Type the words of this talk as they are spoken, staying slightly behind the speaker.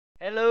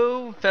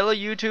Hello, fellow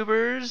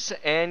YouTubers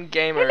and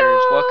gamers. Hello.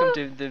 Welcome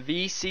to the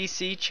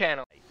VCC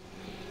channel.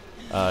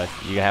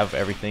 You have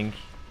everything?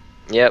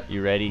 Yep.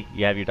 You ready?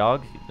 You have your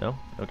dogs? No?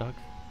 No dogs?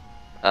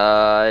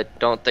 I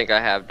don't think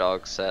I have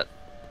dogs set.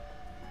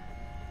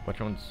 Which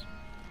ones?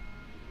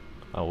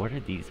 Oh, what are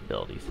these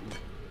abilities?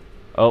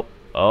 Oh.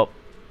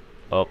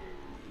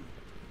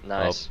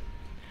 Nice.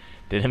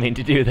 Didn't mean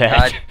to do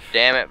that. God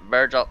damn it,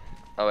 Virgil.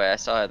 Oh wait, I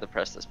still had to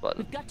press this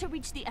button. We've got to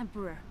reach the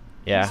Emperor.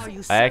 Yeah,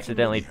 I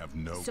accidentally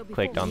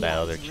clicked on that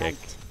other chick.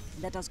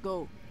 Let us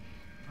go.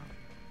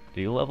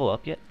 Do you level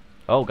up yet?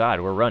 Oh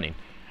god, we're running.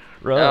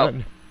 Run!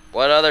 No.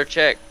 What other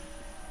chick?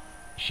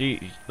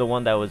 She's the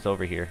one that was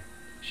over here.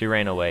 She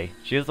ran away.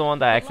 She was the one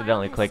that I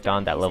accidentally clicked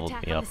on that leveled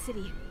me up.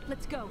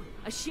 Let's go.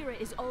 Ashira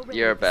is already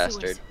You're a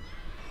bastard.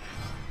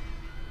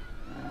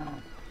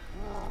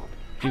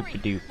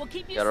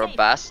 Doop-a-doop. You're a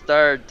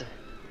bastard.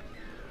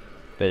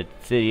 The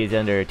city is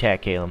under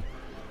attack, Caleb.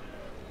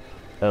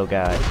 Oh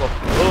god.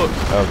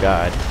 Oh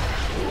god.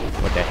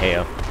 What the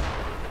hell?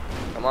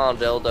 Come on,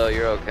 Dildo,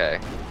 you're okay.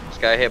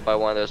 Just got hit by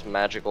one of those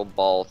magical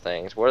ball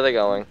things. Where are they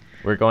going?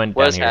 We're going down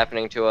What is here.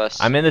 happening to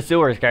us? I'm in the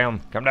sewers,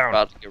 Caleb. Come down.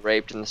 About to get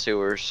raped in the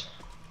sewers.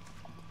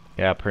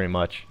 Yeah, pretty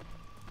much.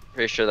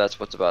 Pretty sure that's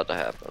what's about to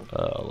happen.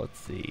 Let's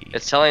see.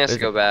 It's telling us to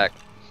go back.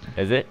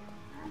 Is it?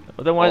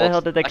 Well, then why the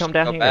hell did they I come should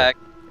down go here? back.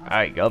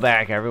 Alright, go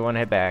back. Everyone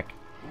head back.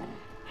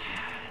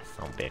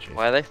 Some bitches.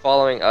 Why are they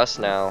following us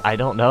now? I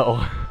don't know.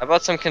 How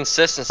about some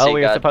consistency? Oh,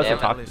 we were God supposed to damn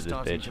it. talk to this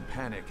bitch. To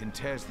panic and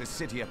tears the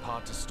city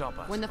apart to stop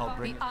us.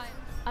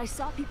 I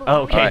saw people.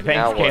 Okay, Alright, thanks,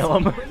 now what?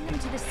 Caleb. Bring them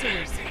to the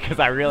sewers. Because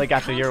I really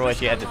got to hear what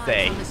she had to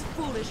say.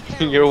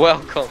 You're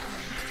welcome.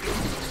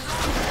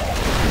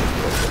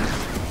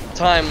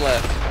 Time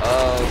left.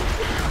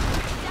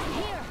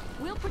 Here,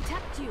 we'll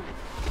protect you.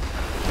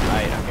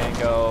 Alright, I'm gonna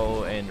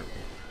go and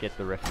get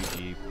the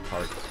refugee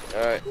part.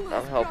 Alright,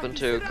 I'm helping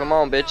too. Come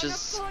on,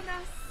 bitches.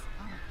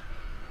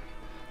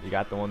 You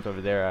got the ones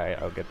over there.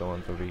 I'll get the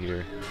ones over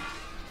here.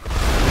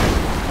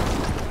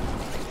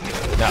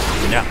 No,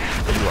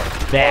 you are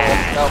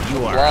bad. No,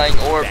 You are flying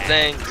orb bad.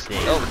 things.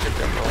 Oh, shit,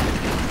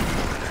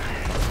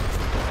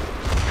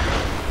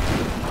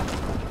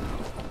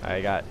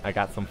 they're I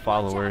got some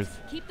followers.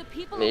 Keep the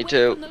people Me away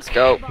too. from those Let's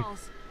go.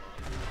 fireballs.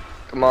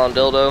 Come on,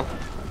 Dildo.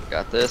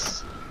 Got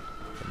this.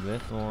 And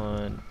this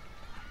one.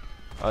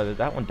 Oh, did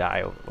that one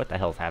die? What the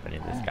hell's happening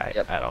to this guy?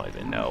 Yep. I don't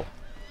even know.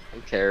 Who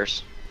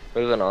cares?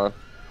 Moving on.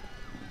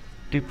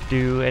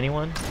 Doop-doo,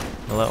 anyone?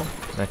 Hello?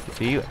 Nice to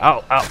see you.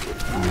 Oh, no.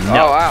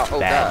 Oh, wow. Oh,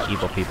 Bad God.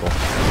 evil people.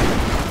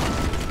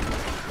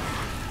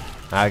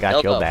 I got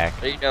Dildo, your back.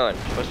 what are you doing?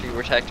 You're supposed to be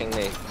protecting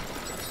me.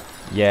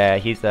 Yeah,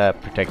 he's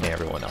protecting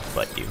everyone else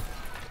but you.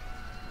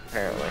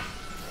 Apparently.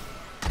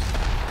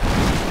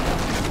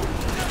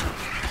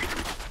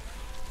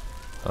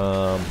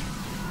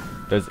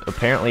 There's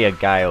apparently a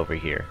guy over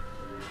here.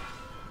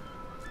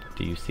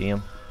 Do you see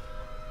him?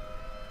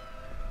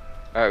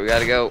 Alright, we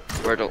gotta go.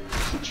 Virgil.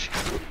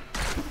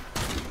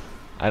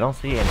 I don't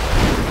see anyone.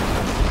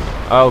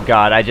 Oh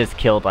god, I just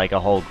killed like a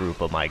whole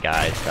group of my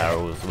guys that I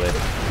was with.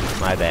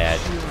 My bad.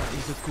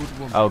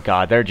 Oh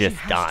god, they're just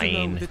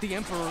dying.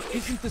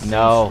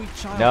 No,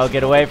 no,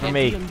 get away from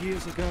me.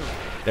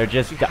 They're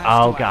just.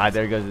 Oh god,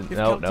 there goes.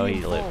 No,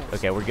 he lived.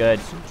 Okay, we're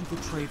good.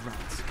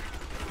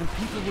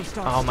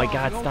 Oh my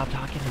god, stop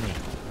talking to me.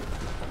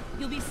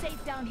 You'll be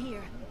safe down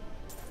here.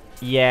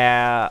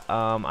 Yeah,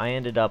 I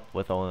ended up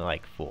with only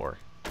like 4.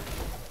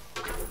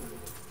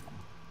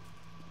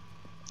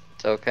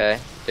 It's okay.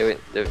 Do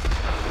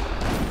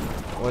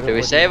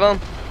we save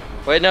him?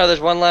 Wait, no, there's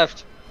one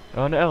left.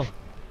 Oh no.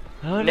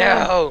 Oh no.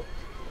 No!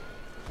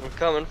 I'm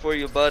coming for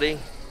you, buddy.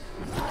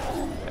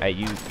 Hey,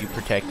 you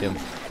protect him.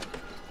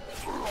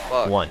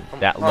 Fuck. One.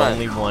 That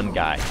lonely one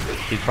guy.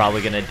 He's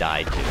probably gonna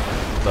die too.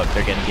 Look,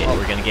 we're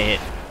gonna get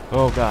hit.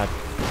 Oh god.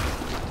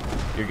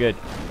 You're good.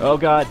 Oh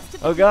god.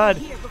 Oh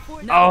god.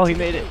 Oh, he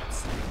made it.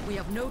 We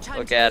have no time.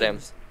 Look at him.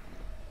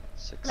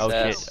 Success. Oh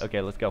shit. Okay,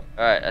 let's go.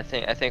 Alright, I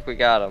think we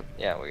got him.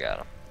 Yeah, we got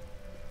him.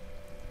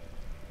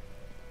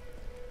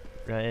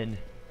 Run.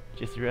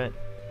 Just run.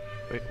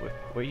 Wait, where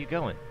are you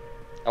going?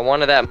 I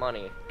wanted that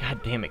money.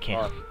 God damn it,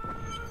 Cam.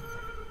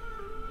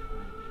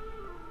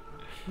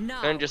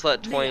 Couldn't just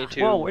let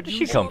 22. Whoa, where did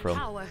she come from?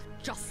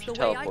 Just She the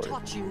way I teleported.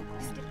 taught you.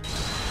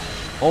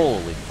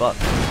 Holy fuck.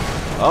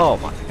 Oh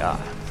my god.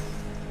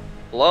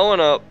 Blowing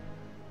up.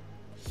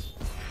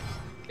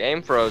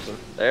 Game frozen.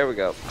 There we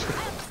go.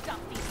 Stop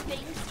these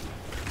things.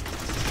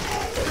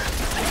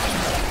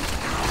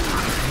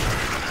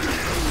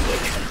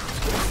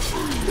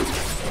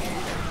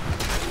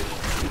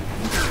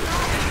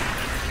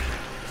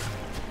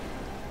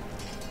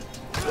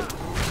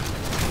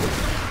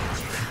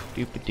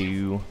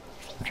 Doop-a-doo.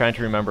 I'm trying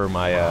to remember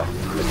my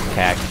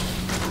attack.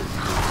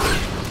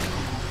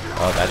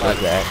 Oh, that does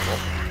that.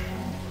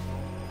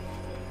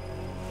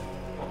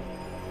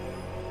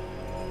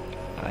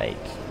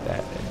 Right,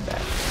 that and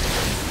that.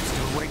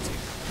 Still waiting.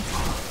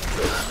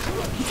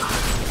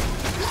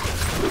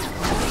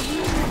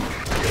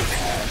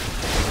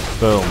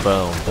 Boom,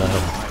 boom, boom.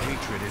 My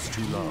hatred is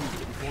too low.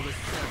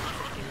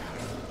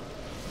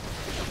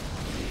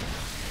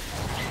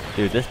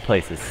 Dude, this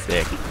place is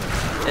sick.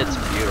 It's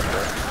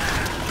beautiful.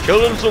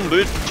 Killing some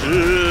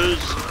bitches.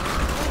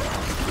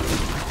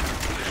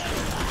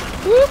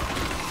 Whoop.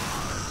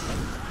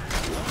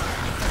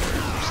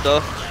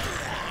 Stuff.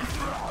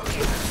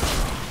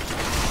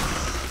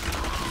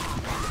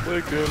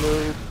 Waking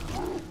up.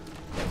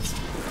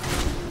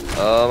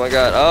 Oh my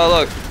god. Oh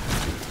look.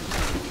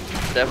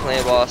 Definitely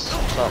a boss.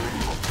 Something.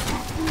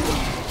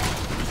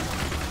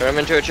 Turn him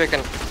into a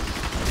chicken.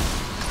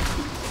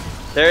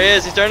 There he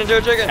is. He's turned into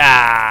a chicken.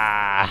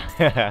 Ah!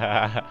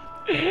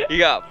 He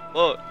got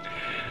fucked.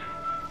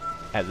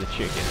 As a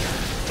chicken.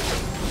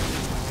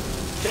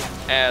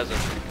 As a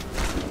chicken.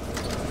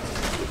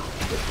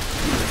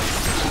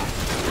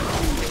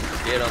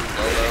 Get him,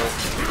 Dodo.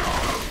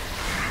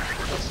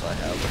 That's what I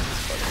have.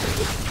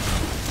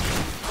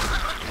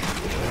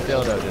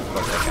 Dildo just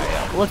fucked that guy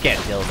up. Look at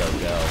Dildo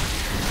go.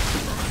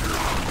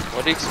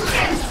 What do you?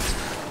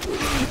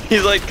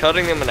 He's like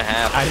cutting him in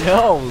half. I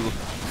know.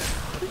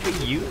 What is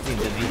he using?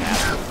 Does he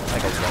have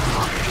like a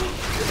rock?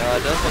 No, I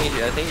don't think he.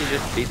 I think he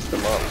just beats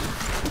them up.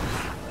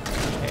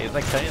 Yeah, he's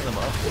like cutting them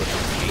up with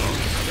his game.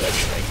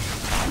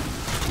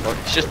 Or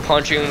he's just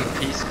punching them in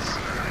pieces.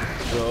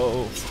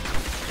 So.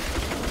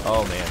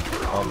 Oh man.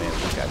 Oh man.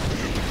 These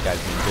guys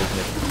mean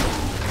business.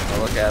 Oh,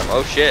 look at him.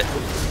 Oh shit.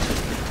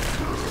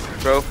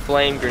 Throw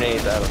flame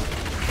grenades at him.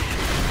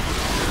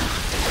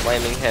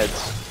 Flaming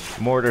heads.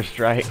 Mortar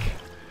strike.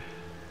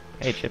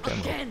 Hey, chip him.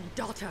 Again,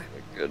 daughter.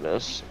 My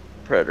goodness.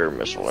 Predator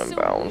missile You're so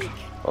inbound. weak.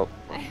 Oh.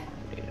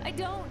 I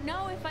don't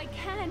know if I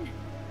can.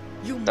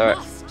 You Alright.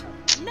 must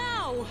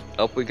now.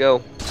 Up we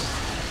go.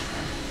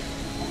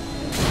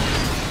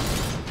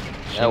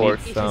 That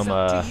works. Some It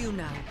is up to you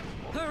now.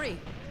 Hurry.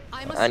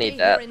 I need stay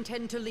that. here and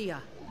tend to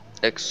Leah.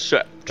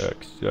 Except.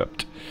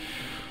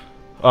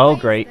 Oh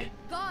great.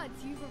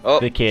 Oh.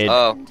 The kid.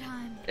 Oh.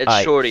 It's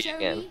Alright. Shorty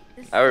again.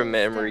 I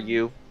remember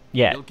you.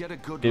 Yeah. You'll get a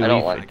good Dude, I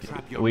don't look like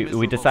at your we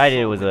miserable decided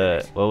it was soul a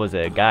like what was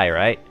it, a guy,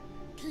 right?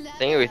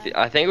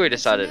 I think we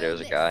decided it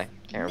was a guy.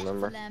 Can't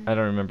remember. I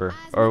don't remember.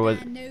 Or was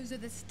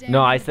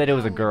no? I said it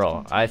was a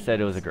girl. I said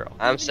it was a girl.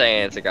 I'm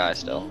saying it's a guy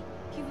still.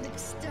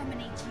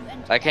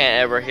 I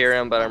can't ever hear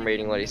him, but I'm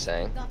reading what he's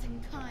saying.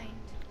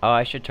 Oh,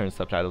 I should turn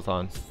subtitles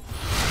on.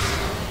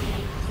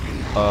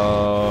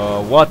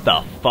 What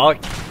the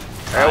fuck?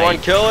 Everyone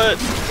kill it!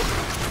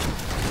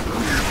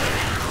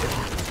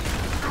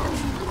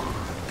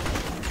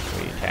 Can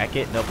we attack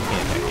it? Nope, we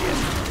can't attack it yet.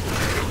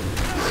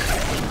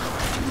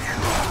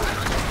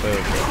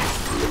 Boom.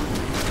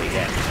 Take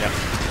that. Yep.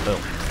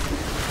 Boom.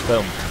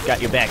 Boom. Got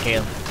your back,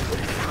 Hale.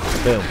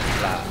 Boom.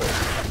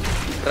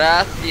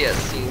 Gracias,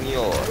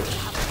 señor.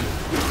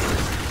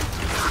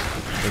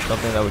 There's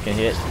something that we can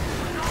hit.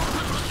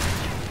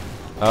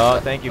 Oh,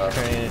 thank you for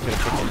turning it into a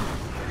chicken.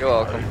 You're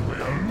welcome.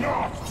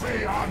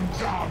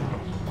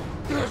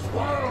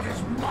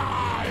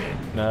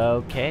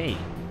 Okay.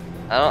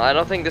 I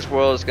don't think this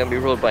world is gonna be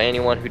ruled by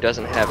anyone who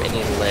doesn't have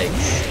any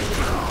legs.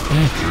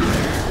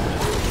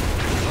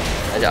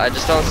 I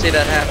just don't see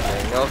that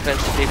happening. No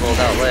offense to people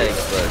without legs,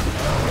 but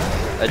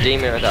a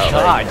demon without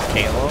God, legs.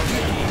 Caleb.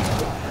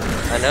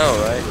 I know,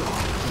 right?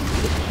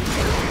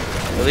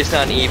 At least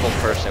not an evil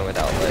person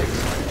without legs.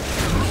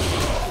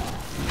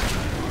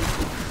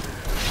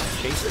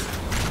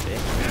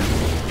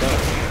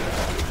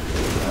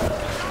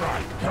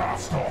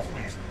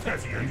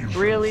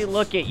 Really?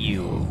 Look at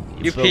you.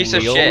 You piece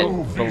of shit.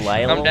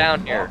 Belial. Come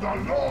down here.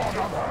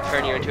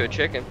 Turn you into a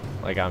chicken.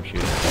 Like I'm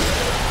shooting.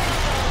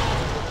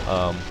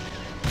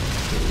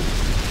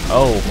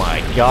 Oh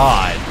my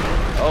god.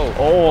 Oh.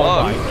 Oh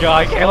fuck. my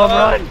god. Caleb,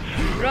 Fuck. run!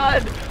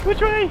 Run!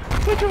 Which way?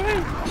 Which way?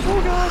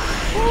 Oh god!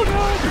 Oh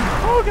god!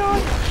 Oh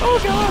god! Oh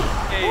god!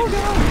 Oh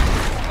god!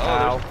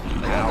 Ow.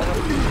 Ow.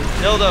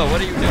 Dildo,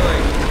 what are you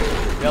doing?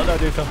 Dildo,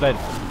 do something.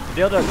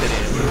 Dildo did it.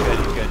 He's good.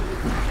 He's good.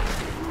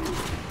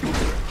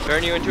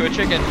 Turn you into a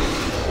chicken. Ew,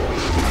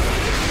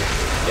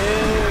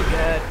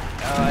 good.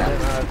 Oh, I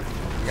didn't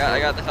know. I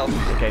got the health.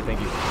 Okay, thank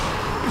you.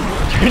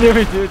 Turn him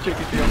into a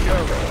chicken. Go.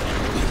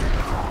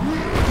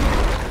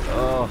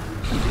 Oh.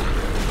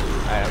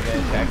 Alright, I'm gonna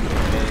attack him in a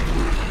minute.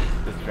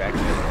 Distract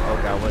him. Oh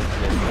god, what is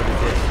this? What is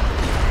this?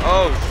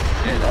 Oh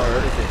shit. Oh,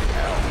 what is this?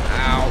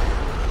 Ow.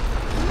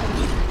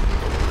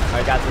 I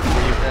got this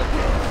for you.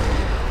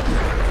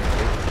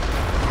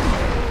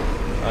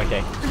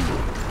 Okay.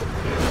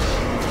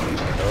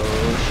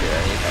 Oh shit, I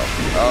need help.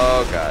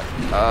 Oh god.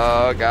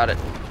 Oh, got it.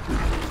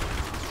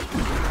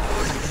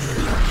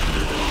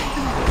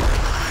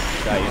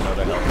 Got you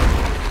another help.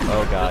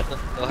 Oh god.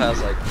 Still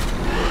has like.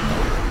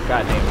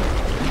 God damn it.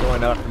 It's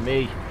going up for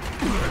me.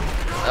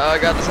 Oh, I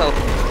got this health.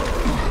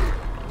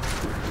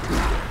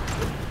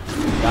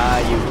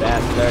 Die, you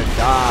bastard.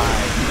 Die.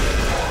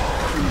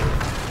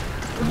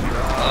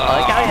 I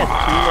like how he has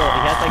two little, he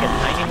has like a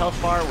tiny health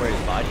bar where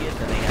his body is,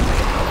 and then he has like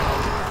a health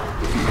bar.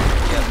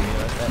 Yep. You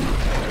know that?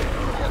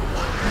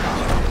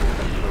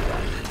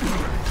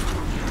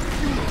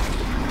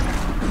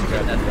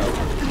 Grab that belt.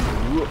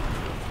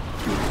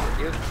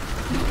 Yep.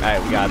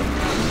 Alright, we got him.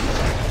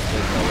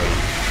 There's no way.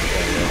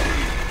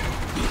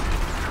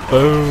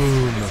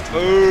 Boom!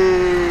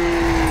 Boom.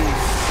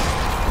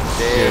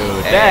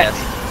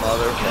 Ass God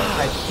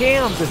motherfucker.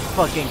 damn, this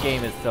fucking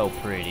game is so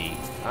pretty.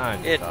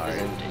 I'm It sorry.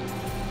 isn't.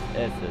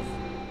 This is.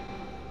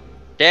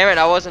 Damn it,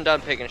 I wasn't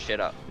done picking shit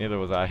up. Neither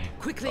was I.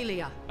 Quickly,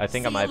 Leah. I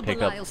think I might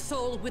pick up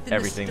everything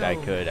everything that I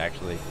could,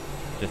 actually.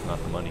 Just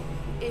not the money.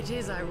 It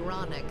is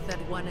ironic that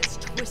one as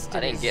twisted I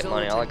didn't get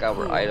money, all I got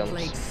were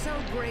items. So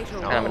great a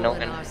Kind of role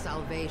in annoying. our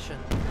salvation.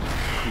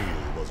 Cruel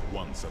was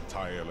once a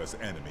tireless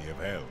enemy of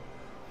hell.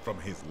 From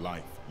his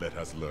life, let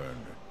us learn.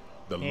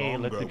 The Hey,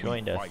 look longer who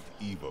joined we us. fight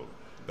evil,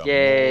 the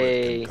Yay. more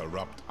it can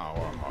corrupt our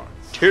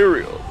hearts.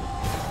 Material.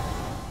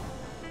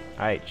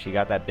 Alright, she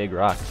got that big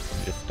rock.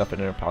 Just stuff it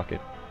in her pocket.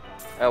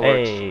 That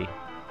works. Hey.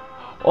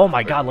 Oh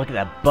my god, look at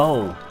that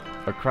bow.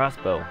 Or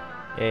crossbow.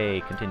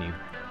 Hey, continue.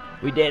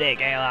 We did it,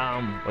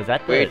 Galen. Was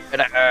that the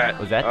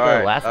was that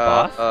the last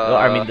boss? Oh,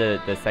 I mean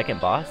the second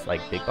boss,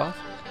 like big boss?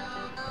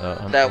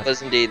 That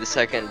was indeed the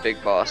second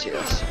big boss,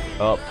 yes.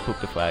 Oh, poop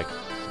the flag.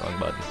 Wrong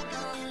button.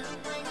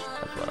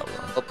 That's what I was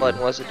on. What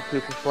button was it to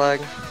poop a flag?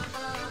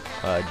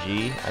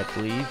 G, I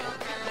believe.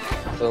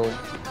 Boom.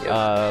 Yep.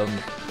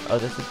 Oh,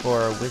 this is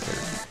for a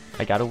wizard.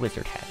 I got a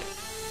wizard hat.